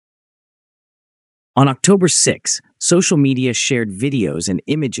On October 6, social media shared videos and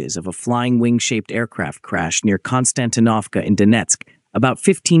images of a flying wing-shaped aircraft crash near Konstantinovka in Donetsk, about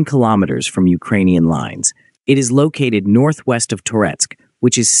 15 kilometers from Ukrainian lines. It is located northwest of Donetsk,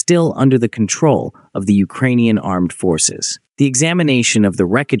 which is still under the control of the Ukrainian armed forces. The examination of the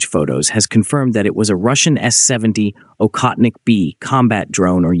wreckage photos has confirmed that it was a Russian S-70 Okhotnik-B combat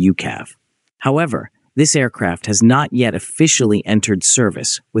drone or UCAV. However, this aircraft has not yet officially entered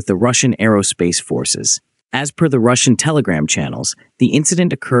service with the Russian aerospace forces. As per the Russian Telegram channels, the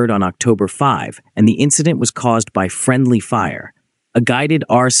incident occurred on October 5, and the incident was caused by friendly fire. A guided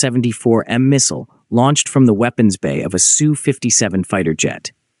R-74M missile launched from the weapons bay of a Su-57 fighter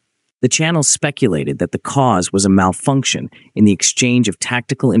jet. The channel speculated that the cause was a malfunction in the exchange of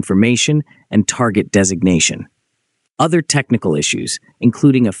tactical information and target designation. Other technical issues,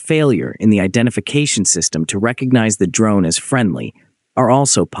 including a failure in the identification system to recognize the drone as friendly, are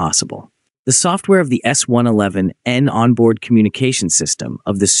also possible. The software of the S-111N onboard communication system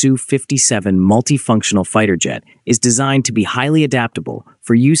of the Su-57 multifunctional fighter jet is designed to be highly adaptable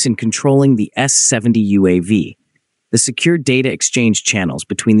for use in controlling the S-70 UAV. The secure data exchange channels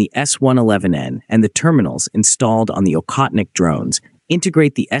between the S-111N and the terminals installed on the Okhotnik drones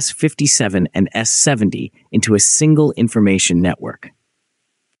integrate the S-57 and S-70 into a single information network.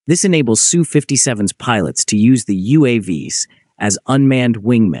 This enables Su-57's pilots to use the UAVs as unmanned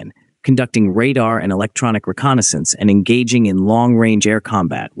wingmen, conducting radar and electronic reconnaissance and engaging in long-range air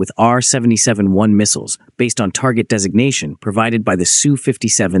combat with R-77-1 missiles based on target designation provided by the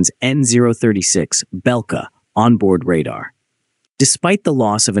Su-57's N-036 Belka onboard radar. Despite the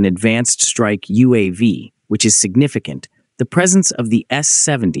loss of an advanced strike UAV, which is significant, the presence of the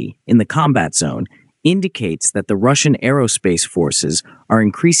S-70 in the combat zone indicates that the Russian aerospace forces are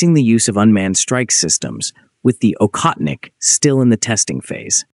increasing the use of unmanned strike systems, with the Okhotnik still in the testing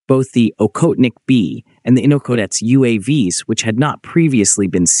phase. Both the Okhotnik-B and the Okhotnik UAVs, which had not previously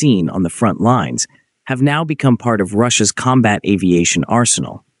been seen on the front lines, have now become part of Russia's combat aviation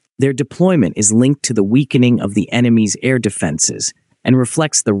arsenal. Their deployment is linked to the weakening of the enemy's air defenses and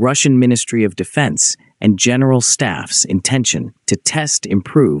reflects the Russian Ministry of Defense and General Staff's intention to test,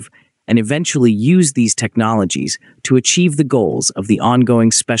 improve, and eventually use these technologies to achieve the goals of the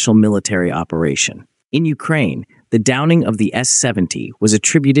ongoing special military operation. In Ukraine, the downing of the S-70 was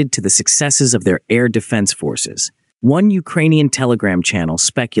attributed to the successes of their air defense forces. One Ukrainian Telegram channel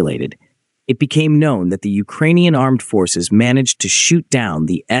speculated it became known that the Ukrainian armed forces managed to shoot down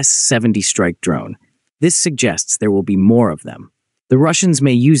the S-70 strike drone. This suggests there will be more of them. The Russians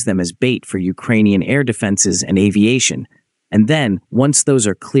may use them as bait for Ukrainian air defenses and aviation, and then, once those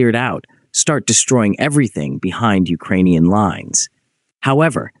are cleared out, start destroying everything behind Ukrainian lines.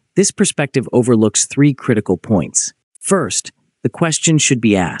 However, this perspective overlooks three critical points. First, the question should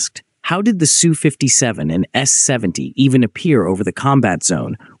be asked, how did the Su-57 and S-70 even appear over the combat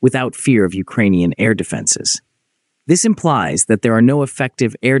zone without fear of Ukrainian air defenses? This implies that there are no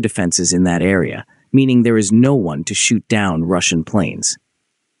effective air defenses in that area, meaning there is no one to shoot down Russian planes.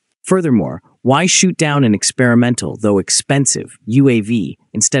 Furthermore, why shoot down an experimental, though expensive, UAV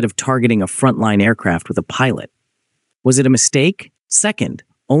instead of targeting a frontline aircraft with a pilot? Was it a mistake? Second,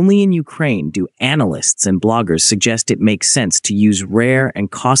 only in Ukraine do analysts and bloggers suggest it makes sense to use rare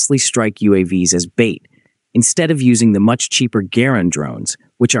and costly strike UAVs as bait, instead of using the much cheaper Garand drones,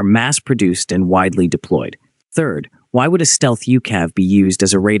 which are mass-produced and widely deployed. Third, why would a stealth UCAV be used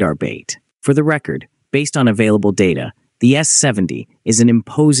as a radar bait? For the record, based on available data, the S-70 is an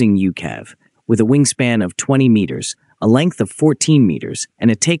imposing UCAV with a wingspan of 20 meters, a length of 14 meters, and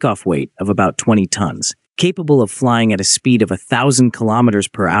a takeoff weight of about 20 tons. Capable of flying at a speed of 1,000 kilometers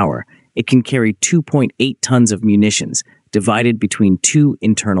per hour, it can carry 2.8 tons of munitions divided between two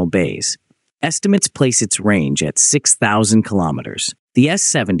internal bays. Estimates place its range at 6,000 kilometers. The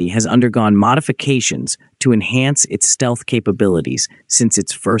S-70 has undergone modifications to enhance its stealth capabilities since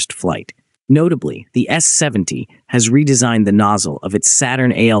its first flight. Notably, the S-70 has redesigned the nozzle of its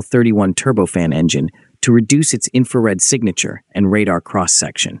Saturn AL-31 turbofan engine to reduce its infrared signature and radar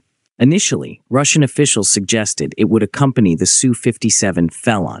cross-section. Initially, Russian officials suggested it would accompany the Su-57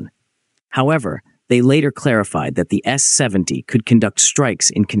 Felon. However, they later clarified that the S-70 could conduct strikes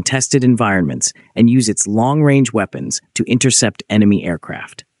in contested environments and use its long-range weapons to intercept enemy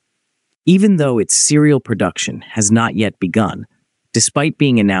aircraft. Even though its serial production has not yet begun, despite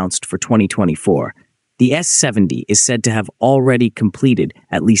being announced for 2024, the S-70 is said to have already completed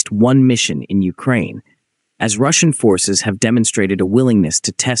at least one mission in Ukraine, as Russian forces have demonstrated a willingness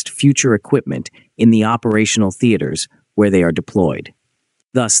to test future equipment in the operational theaters where they are deployed.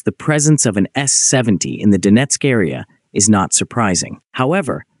 Thus, the presence of an S-70 in the Donetsk area is not surprising.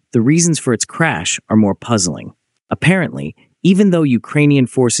 However, the reasons for its crash are more puzzling. Apparently, even though Ukrainian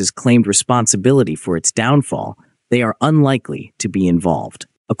forces claimed responsibility for its downfall, they are unlikely to be involved.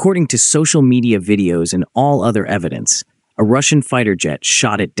 According to social media videos and all other evidence, a Russian fighter jet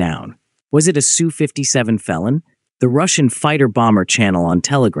shot it down. Was it a Su-57 Felon? The Russian fighter-bomber channel on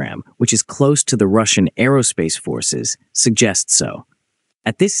Telegram, which is close to the Russian aerospace forces, suggests so.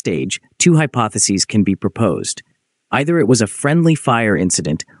 At this stage, two hypotheses can be proposed. Either it was a friendly fire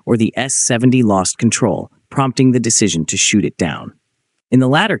incident or the S-70 lost control, prompting the decision to shoot it down. In the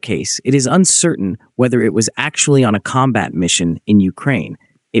latter case, it is uncertain whether it was actually on a combat mission in Ukraine.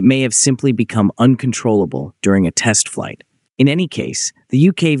 It may have simply become uncontrollable during a test flight. In any case, the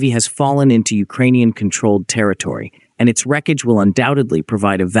UCAV has fallen into Ukrainian-controlled territory, and its wreckage will undoubtedly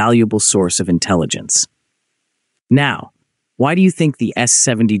provide a valuable source of intelligence. Now, why do you think the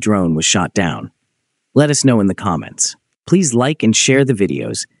S-70 drone was shot down? Let us know in the comments. Please like and share the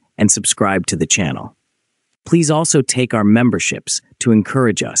videos, and subscribe to the channel. Please also take our memberships to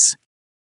encourage us.